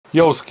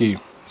Yoski.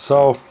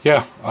 So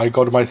yeah, I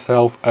got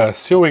myself a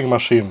sewing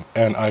machine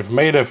and I've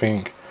made a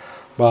thing.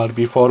 But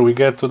before we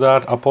get to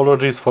that,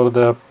 apologies for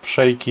the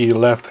shaky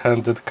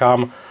left-handed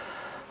cam.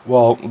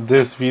 Well,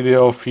 this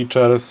video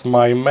features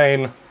my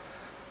main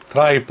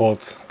tripod,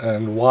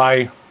 and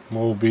why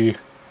will be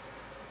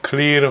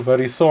clear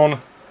very soon.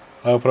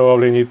 I'll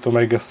probably need to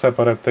make a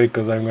separate take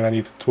because I'm gonna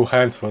need two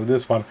hands for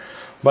this one.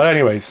 But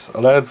anyways,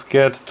 let's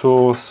get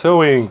to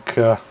sewing.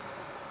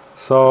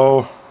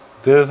 So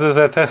this is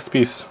a test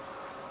piece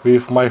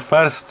with my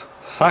first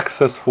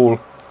successful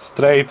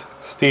straight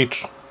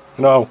stitch.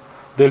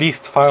 The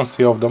least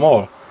fancy of them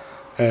all.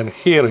 And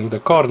here in the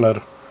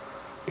corner,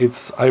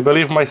 it's, I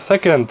believe, my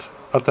second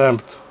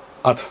attempt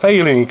at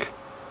failing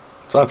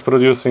at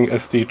producing a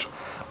stitch.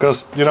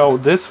 Because,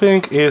 this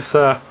thing is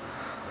a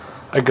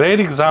great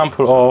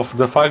example of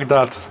the fact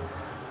that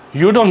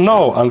you don't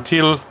know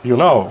until you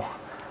know.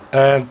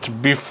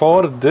 And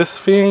before this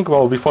thing,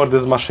 well, before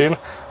this machine,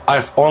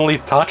 I've only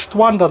touched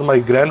one that my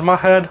grandma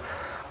had.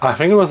 I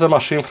think it was a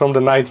machine from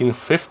the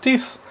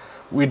 1950s,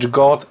 which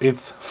got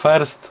its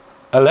first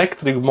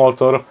electric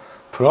motor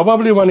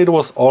probably when it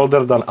was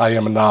older than I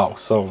am now.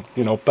 So,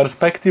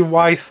 perspective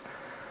wise,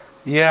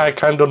 yeah, I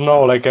kind of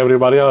know, like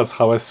everybody else,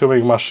 how a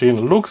sewing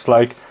machine looks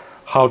like.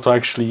 How to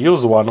actually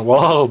use one,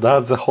 well,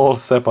 that's a whole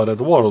separate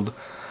world.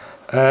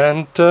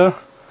 And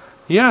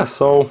yeah,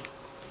 so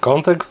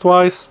context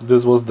wise,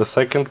 this was the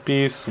second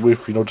piece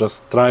with,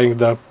 just trying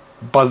the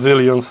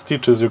bazillion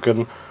stitches you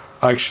can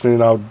actually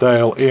now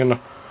dial in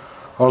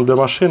on the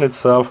machine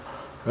itself.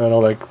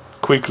 Like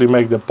quickly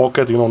make the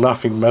pocket,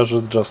 nothing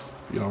measured, just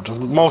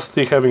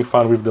mostly having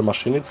fun with the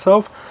machine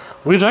itself,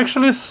 which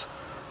actually is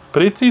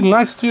pretty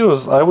nice to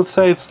use. I would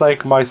say it's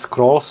like my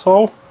scroll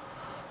saw,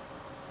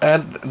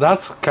 and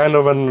that's kind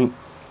of an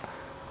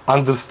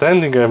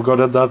understanding I've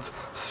got, that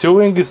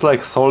sewing is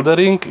like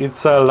soldering.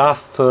 It's a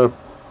last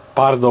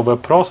part of a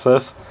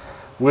process,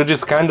 which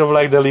is kind of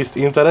like the least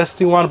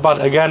interesting one.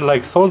 But again,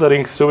 like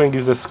soldering, sewing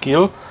is a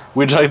skill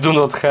which I do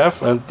not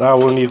have, and I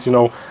will need,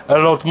 a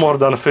lot more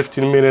than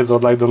 15 minutes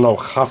or, I don't know,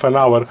 half an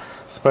hour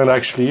spent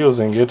actually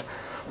using it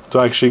to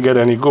actually get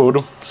any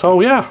good.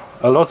 So yeah,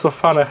 a lots of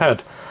fun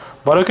ahead.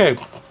 But okay,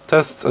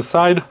 tests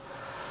aside,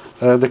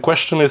 the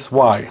question is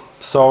why.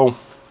 So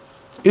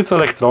it's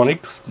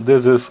electronics.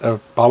 This is a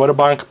power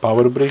bank,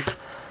 power brick.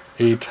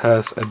 It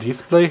has a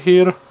display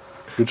here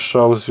which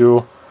shows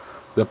you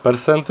the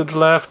percentage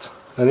left,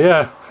 and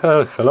yeah,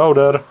 hello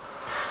there.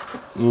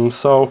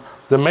 So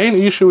the main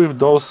issue with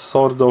those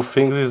sort of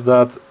things is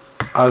that,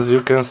 as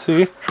you can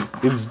see,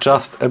 it's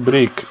just a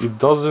brick. It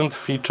doesn't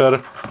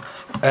feature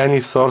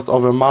any sort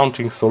of a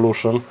mounting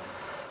solution,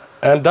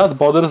 and that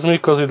bothers me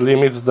because it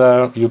limits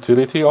the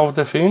utility of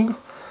the thing.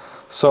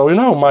 So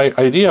my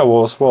idea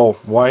was, well,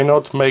 why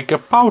not make a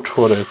pouch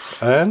for it?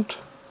 And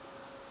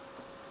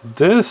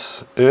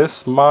this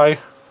is my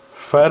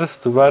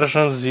first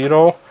version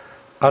 0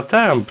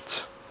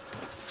 attempt.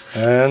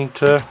 And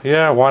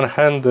yeah,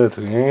 one-handed.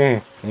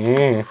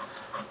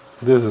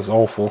 This is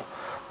awful.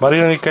 But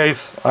in any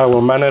case, I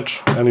will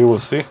manage, and you will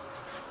see.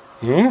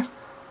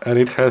 And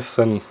it has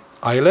an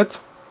eyelet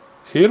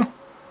here.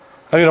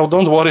 And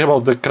don't worry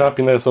about the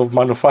crappiness of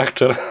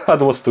manufacture.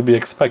 That was to be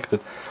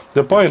expected.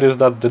 The point is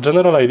that the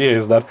general idea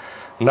is that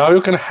now you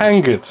can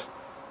hang it,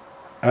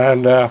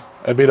 and a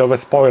bit of a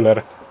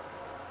spoiler,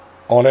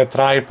 on a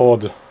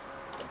tripod,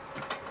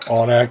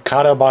 on a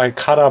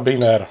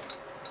carabiner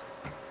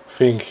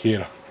thing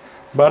here.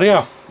 But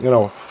yeah,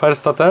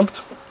 first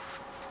attempt,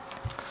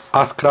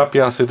 as crappy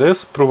as it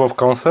is, proof of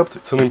concept.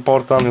 It's an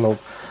important,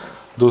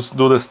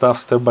 do the stuff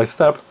step by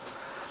step.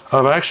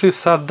 I've actually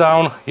sat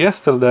down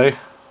yesterday,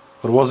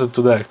 or was it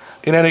today?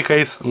 In any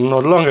case,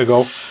 not long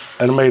ago,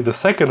 and made the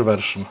second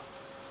version.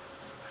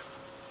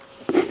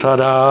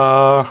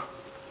 Ta-da!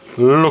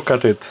 Look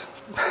at it.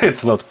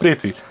 It's not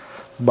pretty,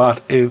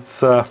 but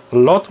it's a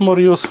lot more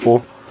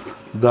useful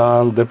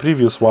than the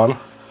previous one.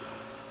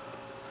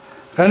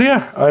 And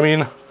yeah, I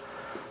mean,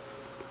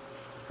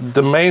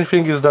 the main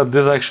thing is that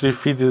this actually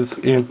fits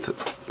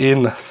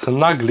in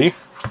snugly,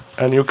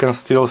 and you can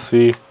still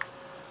see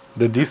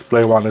the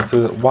display one. It's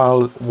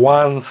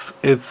once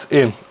it's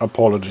in.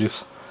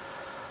 Apologies.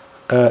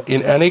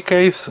 In any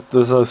case,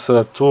 this is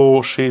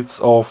two sheets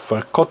of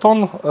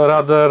cotton,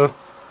 rather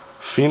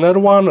thinner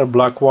one, a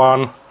black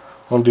one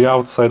on the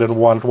outside and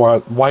one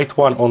white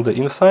one on the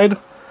inside.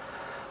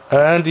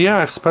 And yeah,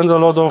 I've spent a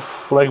lot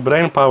of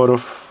brain power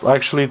of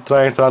actually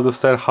trying to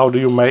understand how do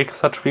you make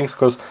such things,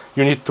 because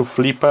you need to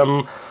flip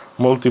them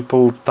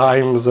multiple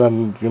times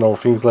and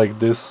things like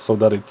this so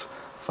that it's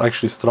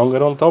actually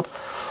stronger on top.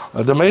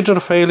 The major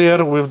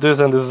failure with this,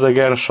 and this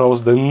again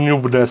shows the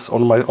noobness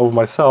of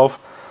myself,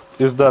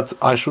 is that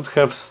I should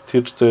have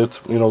stitched it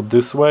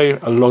this way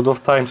a lot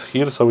of times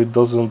here so it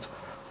doesn't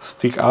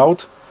stick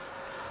out.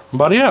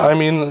 But yeah, I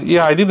mean,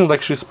 yeah, I didn't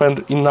actually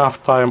spend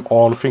enough time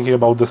on thinking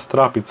about the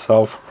strap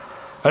itself.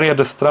 And yeah,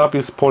 the strap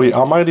is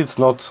polyamide, it's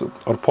not,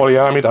 or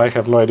polyamide, I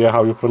have no idea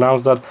how you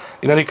pronounce that.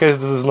 In any case,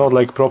 this is not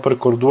like proper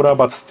cordura,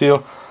 but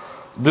still,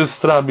 this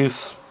strap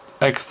is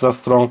extra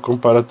strong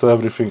compared to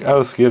everything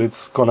else here.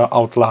 It's gonna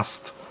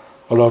outlast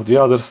all of the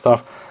other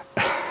stuff.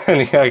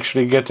 And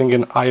actually getting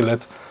an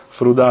eyelet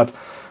through that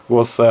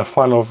was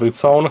fun of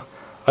its own.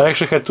 I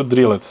actually had to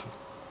drill it.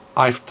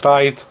 I've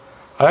tried,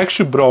 I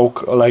actually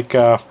broke like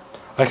I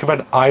have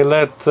an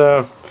eyelet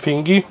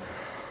thingy,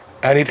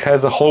 and it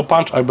has a hole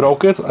punch. I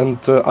broke it,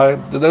 and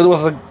there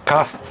was a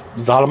cast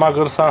Zalmag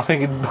or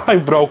something. I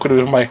broke it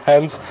with my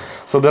hands.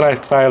 So then I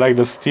tried like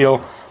the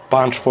steel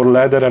punch for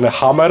leather and a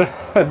hammer.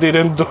 I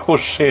didn't do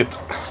shit,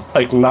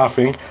 like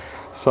nothing.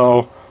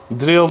 So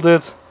drilled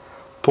it,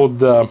 put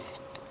the,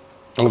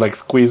 like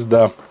squeezed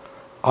the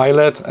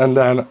eyelet, and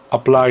then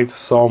applied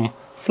some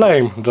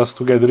flame just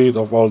to get rid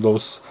of all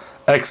those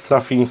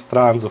extra thin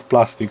strands of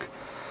plastic.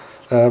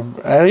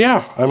 And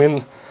yeah, I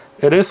mean,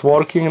 it is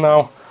working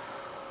now.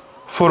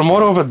 For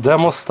more of a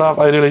demo stuff,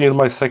 I really need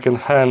my second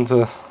hand,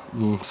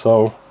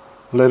 so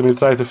let me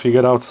try to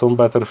figure out some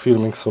better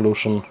filming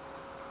solution.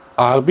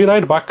 I'll be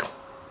right back.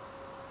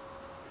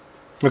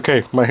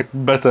 Okay, my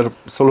better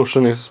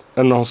solution is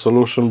a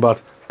non-solution,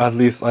 but at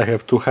least I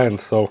have two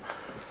hands. So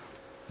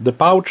the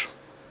pouch,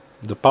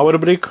 the power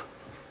brick,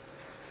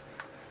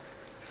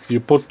 you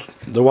put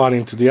the one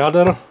into the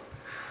other,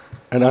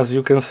 and as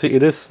you can see,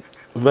 it is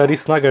very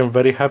snug. I'm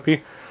very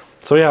happy.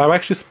 So yeah, I've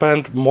actually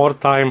spent more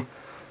time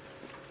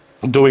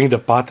doing the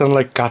pattern,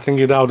 like cutting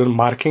it out and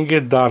marking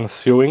it, than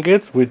sewing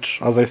it,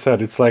 which, as I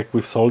said, it's like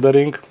with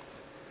soldering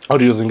or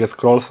using a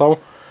scroll saw.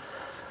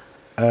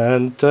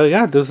 And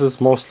yeah, this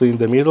is mostly in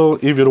the middle.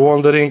 If you're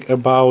wondering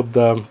about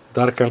the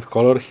darkened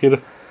color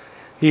here,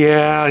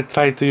 yeah, I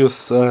tried to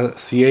use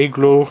CA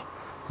glue,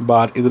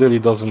 but it really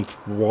doesn't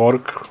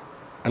work.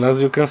 And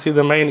as you can see,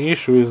 the main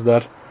issue is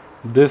that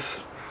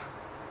this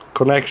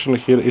connection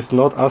here is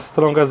not as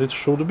strong as it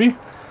should be.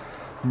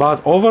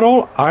 But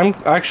overall, I'm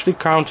actually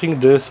counting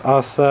this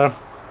as,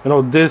 you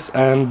know, this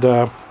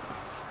and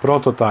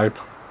prototype.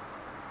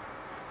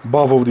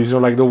 Both of these, you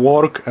know, like the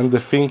work and the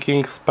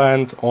thinking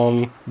spent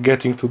on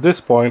getting to this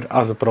point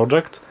as a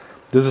project.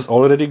 This is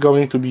already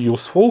going to be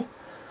useful,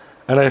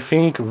 and I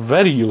think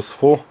very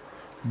useful.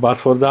 But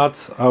for that,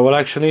 I will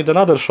actually need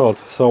another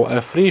shot. So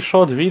a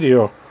 3-shot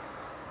video.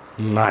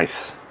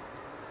 Nice.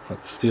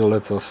 But still,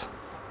 let us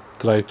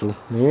try to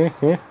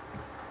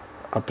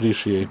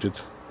appreciate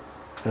it.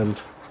 And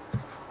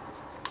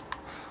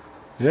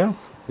yeah,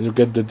 you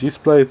get the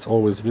display, it's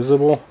always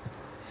visible.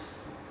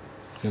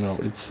 You know,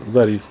 it's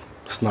very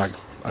snug.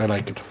 I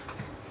like it.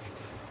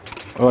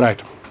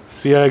 Alright,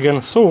 see you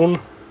again soon.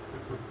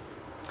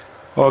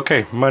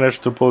 Okay,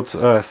 managed to put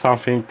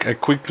something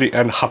quickly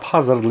and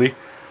haphazardly,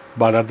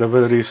 but at the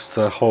very least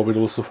hope it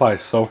will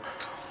suffice. So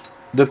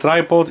the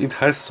tripod, it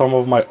has some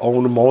of my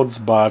own mods,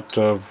 but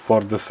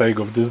for the sake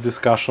of this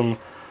discussion,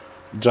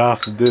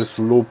 just this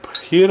loop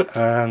here,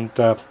 and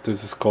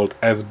this is called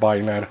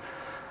S-biner,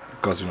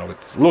 because, you know,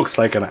 it looks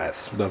like an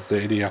S. That's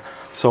the idea.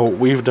 So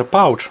with the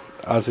pouch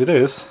as it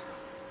is,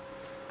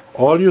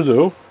 all you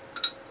do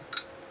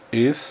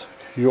is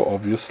you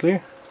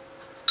obviously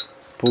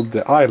put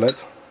the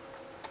eyelet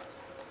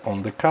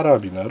on the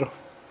carabiner,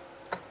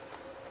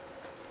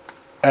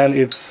 and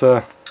it's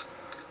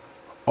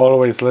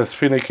always less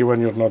finicky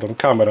when you're not on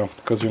camera,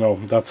 because, you know,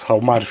 that's how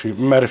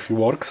Murphy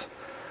works.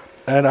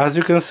 And as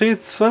you can see,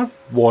 it's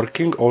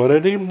working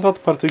already.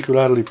 Not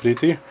particularly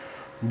pretty,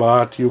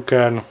 but you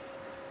can,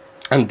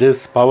 and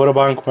this power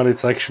bank, when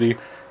it's actually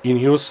in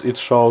use, it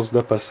shows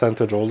the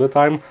percentage all the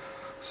time,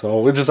 so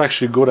which is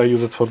actually good. I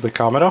use it for the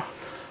camera.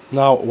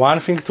 Now, one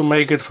thing to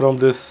make it from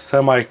this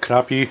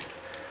semi-crappy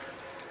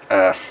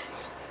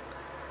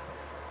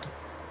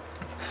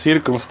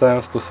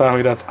circumstance to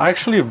something that's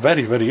actually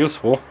very, very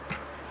useful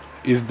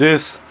is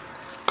this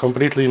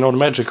completely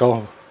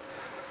non-magical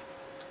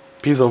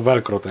piece of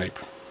Velcro tape.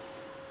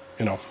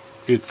 You know,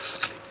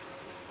 it's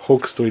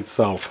hooks to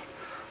itself.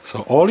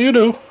 So all you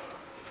do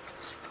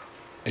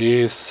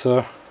is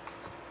a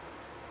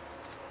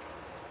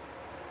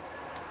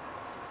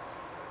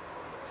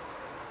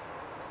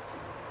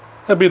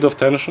bit of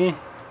tension,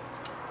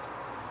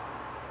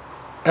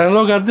 and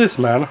look at this,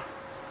 man.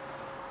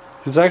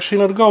 It's actually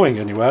not going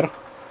anywhere.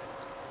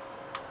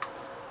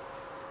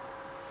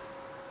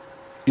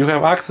 You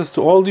have access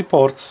to all the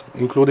ports,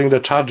 including the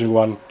charging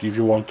one, if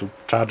you want to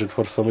charge it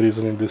for some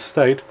reason in this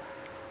state.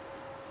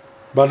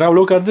 But now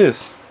look at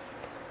this.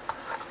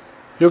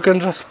 You can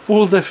just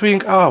pull the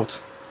thing out.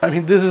 I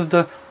mean, this is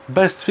the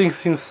best thing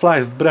since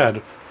sliced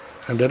bread.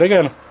 And then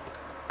again,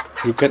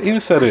 you can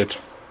insert it.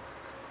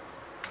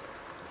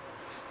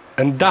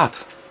 And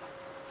that,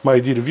 my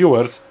dear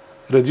viewers,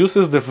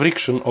 reduces the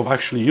friction of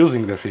actually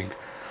using the thing.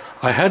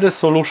 I had a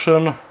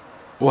solution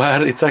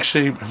where it's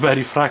actually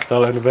very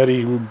fractal and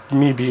very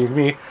me being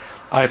me.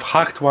 I've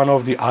hacked one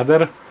of the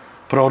other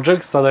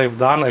projects that I've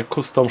done, a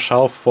custom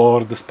shelf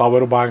for this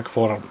power bank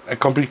for a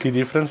completely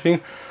different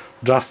thing,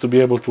 just to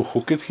be able to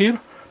hook it here.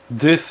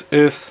 This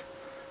is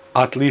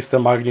at least a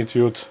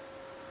magnitude,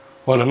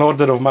 or an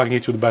order of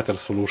magnitude better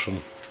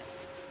solution.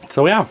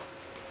 So yeah,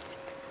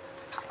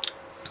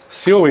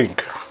 sewing,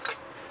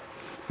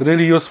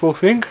 really useful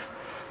thing.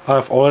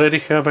 I've already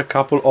have a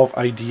couple of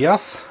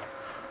ideas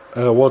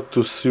what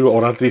to sew,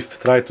 or at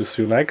least try to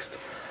sew next.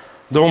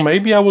 Though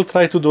maybe I will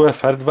try to do a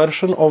third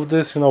version of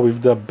this, you know,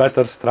 with the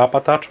better strap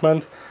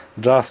attachment,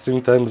 just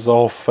in terms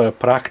of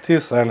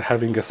practice and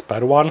having a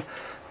spare one.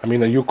 I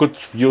mean, you could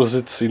use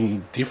it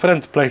in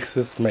different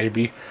places,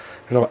 maybe,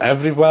 you know,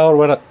 everywhere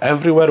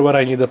where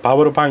I need a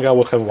power bank, I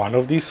will have one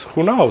of these.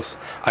 Who knows?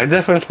 I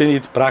definitely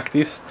need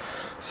practice,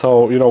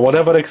 so, you know,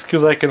 whatever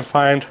excuse I can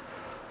find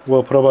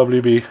will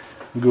probably be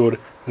good.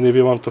 And if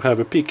you want to have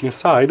a peek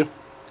inside,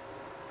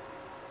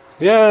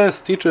 yeah,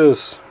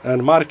 stitches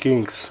and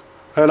markings.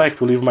 I like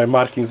to leave my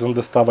markings on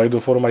the stuff I do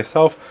for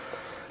myself.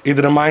 It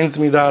reminds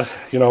me that,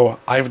 you know,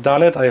 I've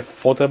done it, I've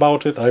thought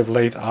about it, I've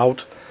laid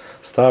out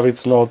stuff.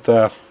 It's not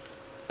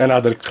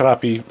another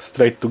crappy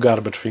straight to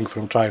garbage thing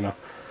from China.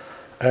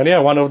 And yeah,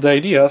 one of the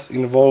ideas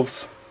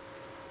involves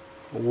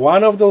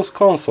one of those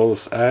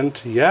consoles and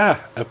yeah,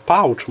 a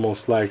pouch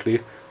most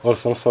likely, or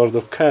some sort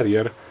of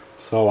carrier.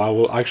 So I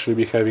will actually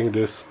be having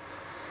this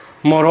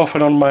more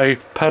often on my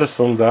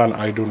person than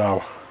I do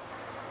now.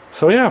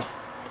 So yeah,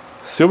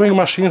 sewing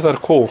machines are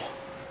cool.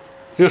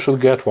 You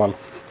should get one.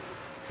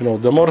 You know,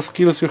 the more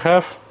skills you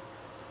have,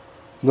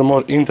 the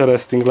more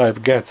interesting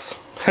life gets.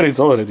 And it's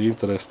already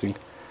interesting.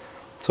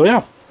 So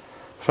yeah,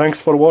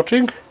 thanks for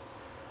watching.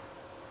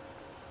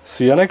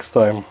 See you next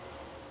time.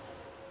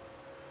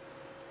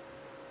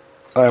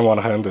 I'm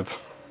one-handed.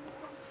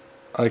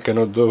 I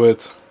cannot do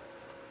it.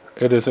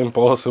 It is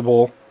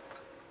impossible.